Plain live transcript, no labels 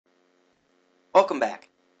Welcome back.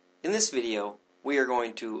 In this video, we are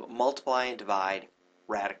going to multiply and divide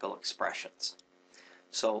radical expressions.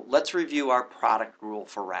 So let's review our product rule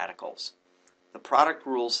for radicals. The product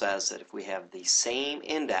rule says that if we have the same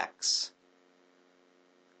index,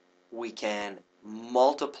 we can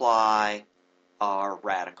multiply our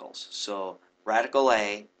radicals. So radical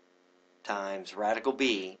A times radical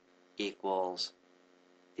B equals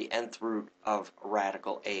the nth root of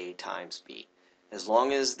radical A times B. As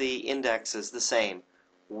long as the index is the same,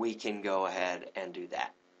 we can go ahead and do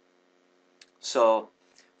that. So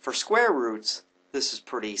for square roots, this is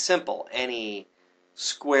pretty simple. Any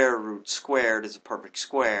square root squared is a perfect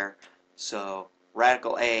square. So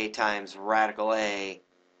radical A times radical A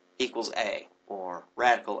equals A, or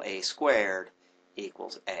radical A squared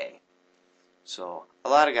equals A. So a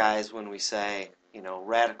lot of guys, when we say,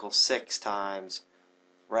 radical 6 times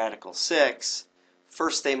radical 6,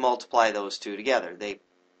 first they multiply those two together. They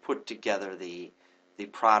put together the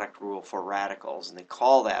product rule for radicals, and they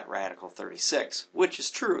call that radical 36, which is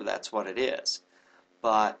true, that's what it is.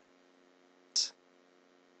 But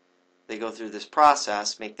they go through this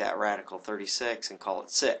process, make that radical 36, and call it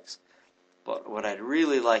 6. But what I'd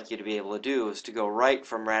really like you to be able to do is to go right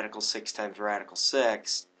from radical 6 times radical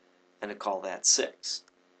 6 and to call that 6.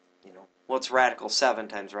 What's radical 7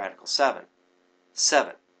 times radical 7?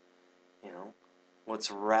 7.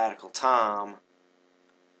 What's radical Tom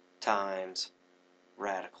times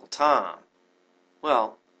radical Tom?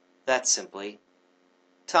 Well, that's simply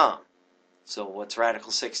Tom. So what's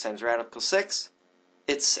radical 6 times radical 6?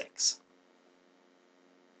 It's 6.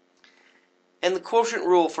 And the quotient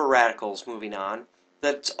rule for radicals, moving on,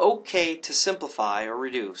 that it's okay to simplify or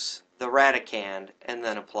reduce the radicand and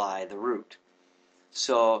then apply the root.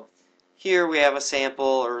 So here we have a sample,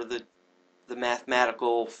 or the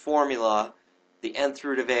mathematical formula. The nth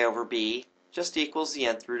root of A over B just equals the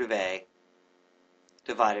nth root of A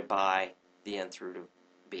divided by the nth root of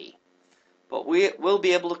B. But we will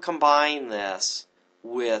be able to combine this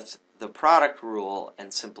with the product rule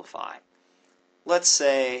and simplify. Let's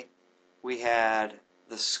say we had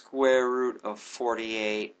the square root of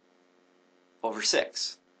 48 over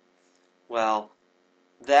 6. Well,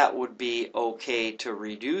 that would be okay to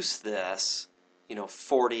reduce this.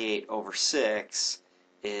 48 over 6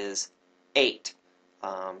 is 8.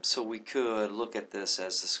 So we could look at this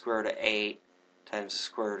as the square root of 8 times the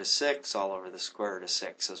square root of 6 all over the square root of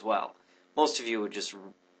 6 as well. Most of you would just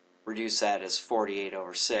reduce that as 48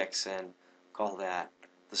 over 6 and call that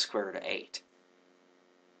the square root of 8.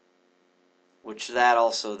 Which that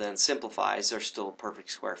also then simplifies. There's still a perfect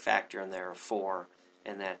square factor in there of 4,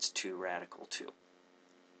 and that's 2 radical 2.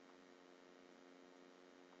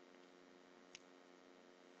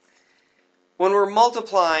 When we're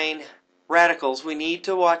multiplying radicals, we need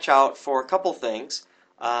to watch out for a couple things,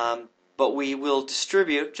 but we will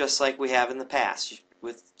distribute just like we have in the past.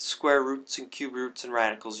 With square roots and cube roots and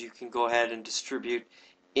radicals, you can go ahead and distribute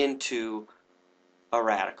into a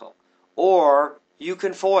radical. Or you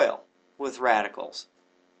can FOIL with radicals,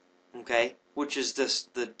 okay, which is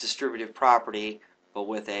the distributive property, but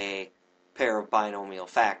with a pair of binomial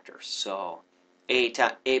factors. So a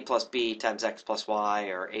plus b times x plus y,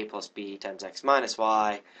 or a plus b times x minus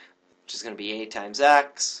y, which is going to be a times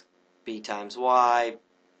x, b times y,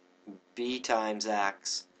 b times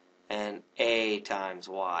x, and a times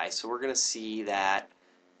y. So we're going to see that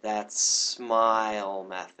smile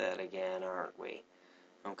method again, aren't we?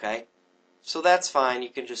 Okay, so that's fine. You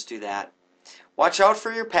can just do that. Watch out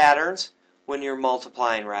for your patterns when you're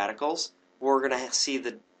multiplying radicals. We're going to see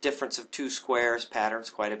the difference of two squares patterns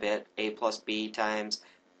quite a bit. A plus b times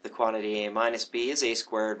the quantity a minus b is a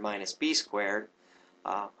squared minus b squared.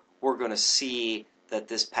 We're going to see that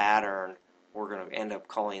this pattern, we're going to end up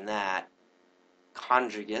calling that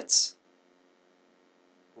conjugates.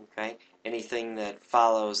 Okay, anything that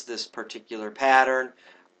follows this particular pattern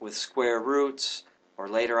with square roots, or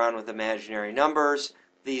later on with imaginary numbers,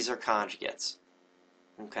 these are conjugates.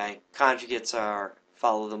 Okay, conjugates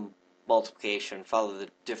follow the multiplication, follow the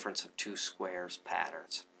difference of two squares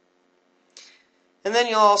patterns. And then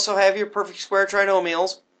you'll also have your perfect square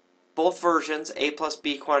trinomials, both versions. A plus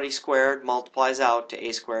b quantity squared multiplies out to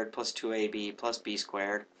a squared plus 2ab plus b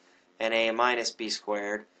squared, and a minus b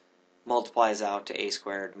squared multiplies out to a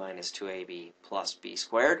squared minus 2ab plus b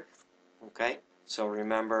squared. Okay, so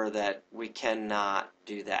remember that we cannot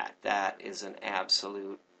do that. That is an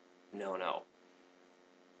absolute no-no.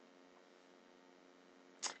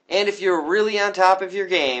 And if you're really on top of your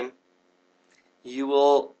game, you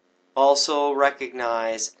will also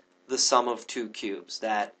recognize the sum of two cubes,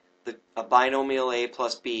 that a binomial a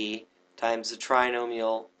plus b times the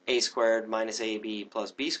trinomial a squared minus ab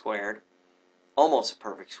plus b squared almost a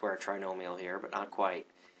perfect square trinomial here, but not quite,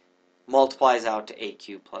 multiplies out to a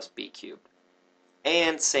cubed plus b cubed.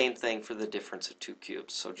 And same thing for the difference of two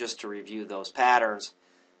cubes. So just to review those patterns,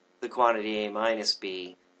 the quantity a minus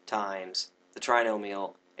b times the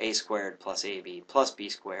trinomial a squared plus ab plus b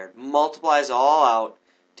squared multiplies all out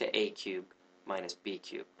to a cubed minus b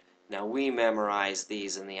cubed. Now we memorize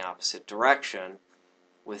these in the opposite direction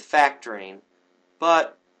with factoring,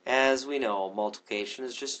 but as we know, multiplication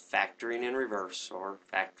is just factoring in reverse, or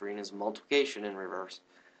factoring is multiplication in reverse,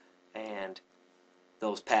 and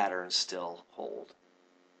those patterns still hold.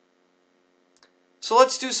 So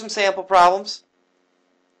let's do some sample problems.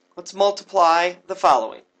 Let's multiply the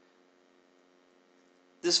following.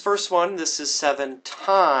 This first one, this is 7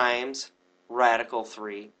 times radical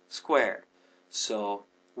 3 squared. So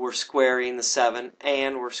we're squaring the 7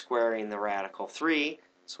 and we're squaring the radical 3.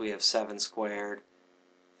 So we have 7 squared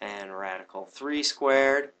and radical 3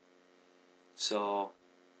 squared. So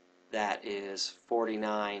that is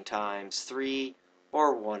 49 times 3,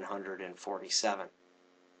 or 147.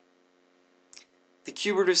 The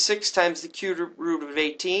cube root of 6 times the cube root of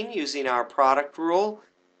 18, using our product rule,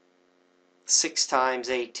 6 times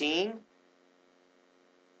 18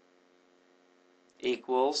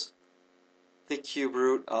 equals the cube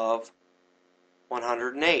root of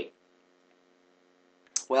 108.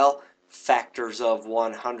 Well, factors of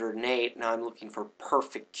 108, now I'm looking for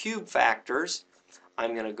perfect cube factors.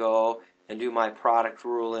 I'm going to go and do my product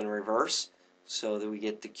rule in reverse, so that we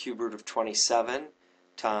get the cube root of 27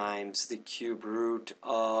 times the cube root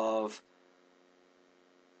of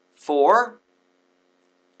 4.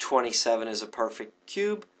 27 is a perfect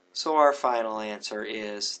cube, so our final answer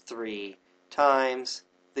is 3 times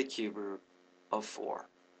the cube root of 4.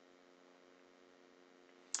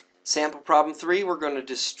 Sample problem 3, we're going to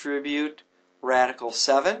distribute radical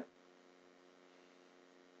 7.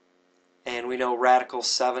 And we know radical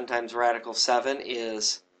 7 times radical 7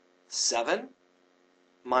 is 7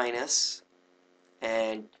 minus,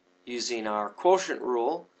 and using our quotient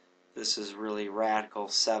rule, this is really radical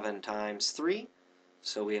 7 times 3.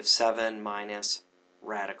 So we have 7 minus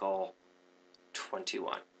radical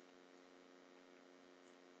 21.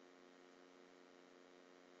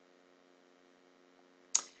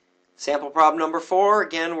 Sample problem number 4,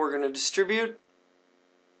 again we're going to distribute.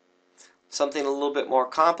 Something a little bit more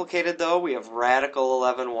complicated though, we have radical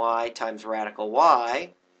 11y times radical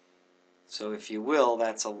y. So if you will,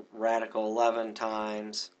 that's a radical 11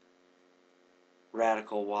 times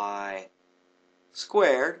radical y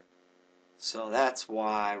squared. So that's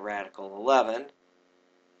y radical 11.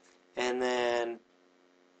 And then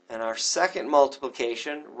in our second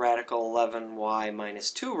multiplication, radical 11y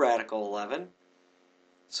minus 2 radical 11.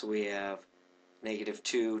 So we have negative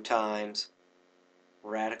 2 times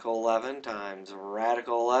radical 11 times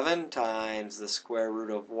radical 11 times the square root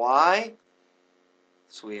of y.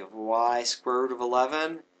 So we have y square root of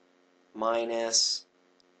 11 minus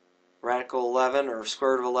radical 11, or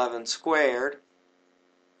square root of 11 squared.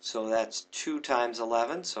 So that's 2 times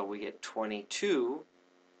 11, so we get 22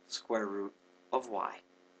 square root of y.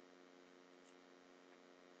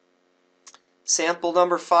 Sample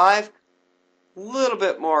number 5, a little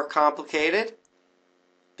bit more complicated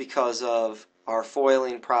because of our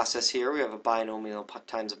foiling process here. We have a binomial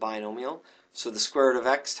times a binomial. So the square root of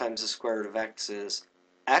x times the square root of x is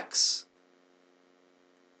x.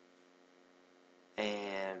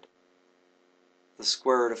 And the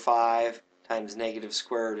square root of 5 times negative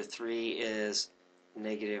square root of 3 is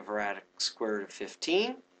negative radical square root of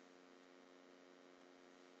 15.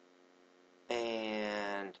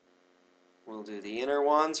 And we'll do the inner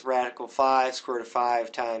ones. Radical 5, square root of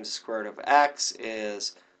 5 times the square root of x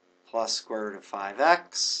is plus square root of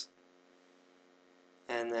 5x.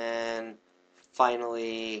 And then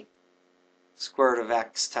finally, square root of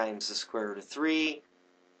x times the square root of 3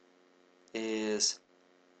 is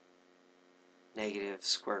negative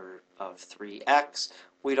square root of 3x.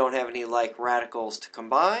 We don't have any like radicals to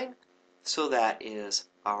combine, so that is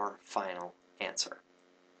our final answer.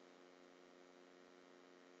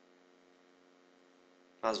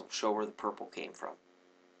 Might as well show where the purple came from.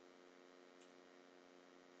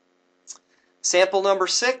 Sample number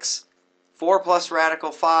 6, 4 plus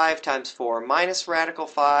radical 5 times 4 minus radical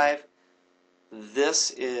 5.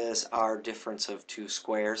 This is our difference of two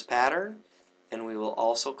squares pattern, and we will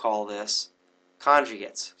also call this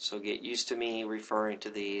conjugates. So get used to me referring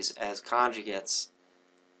to these as conjugates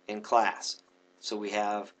in class. So we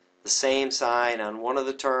have the same sign on one of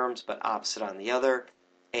the terms but opposite on the other,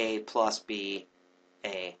 a plus b,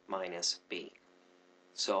 a minus b.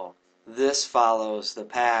 So this follows the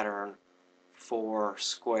pattern 4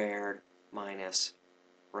 squared minus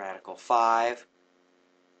radical 5.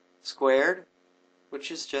 squared,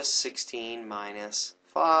 which is just 16 minus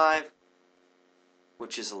 5,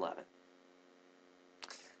 which is 11.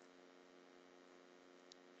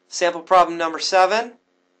 Sample problem number 7.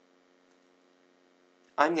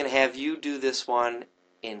 I'm going to have you do this one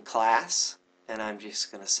in class, and I'm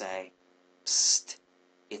just going to say, psst,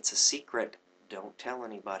 it's a secret. Don't tell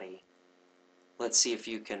anybody. Let's see if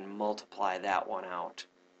you can multiply that one out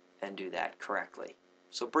and do that correctly.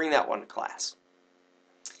 So bring that one to class.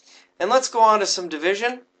 And let's go on to some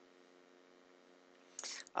division.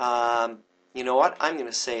 You know what? I'm going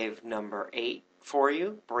to save number 8 for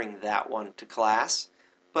you. Bring that one to class.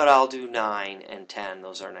 But I'll do 9 and 10.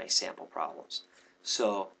 Those are nice sample problems.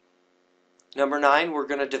 So number 9, we're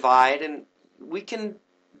going to divide, and we can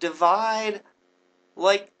divide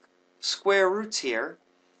like square roots here.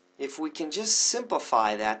 If we can just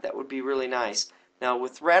simplify that, that would be really nice. Now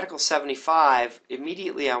with radical 75,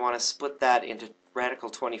 immediately I want to split that into radical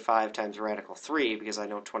 25 times radical 3 because I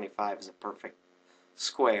know 25 is a perfect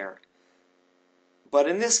square. But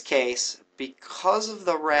in this case, because of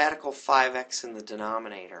the radical 5x in the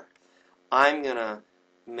denominator, I'm going to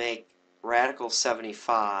make radical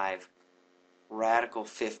 75 radical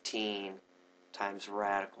 15 times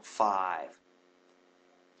radical 5.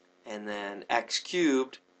 And then x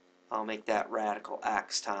cubed, I'll make that radical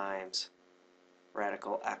x times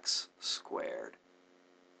radical x squared.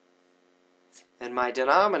 And my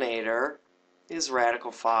denominator is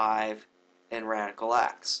radical 5 and radical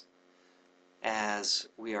x. As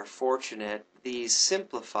we are fortunate, these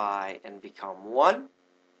simplify and become 1.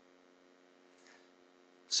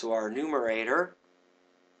 So our numerator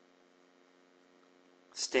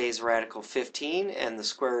stays radical 15, and the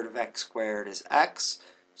square root of x squared is x.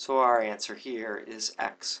 So our answer here is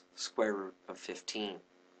x square root of 15.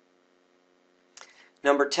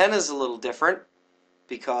 Number 10 is a little different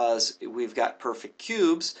because we've got perfect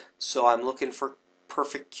cubes, so I'm looking for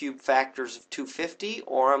perfect cube factors of 250,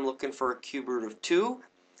 or I'm looking for a cube root of 2,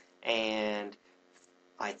 and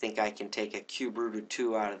I think I can take a cube root of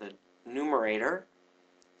 2 out of the numerator,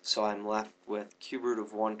 so I'm left with cube root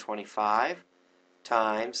of 125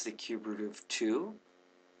 times the cube root of 2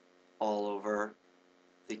 all over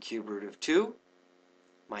the cube root of 2.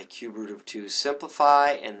 My cube root of 2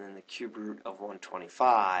 simplify, and then the cube root of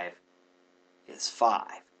 125 is 5.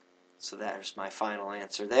 So there's my final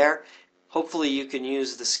answer there. Hopefully you can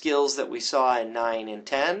use the skills that we saw in 9 and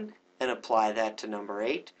 10 and apply that to number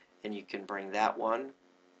 8, and you can bring that one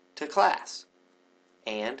to class.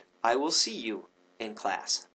 And I will see you in class.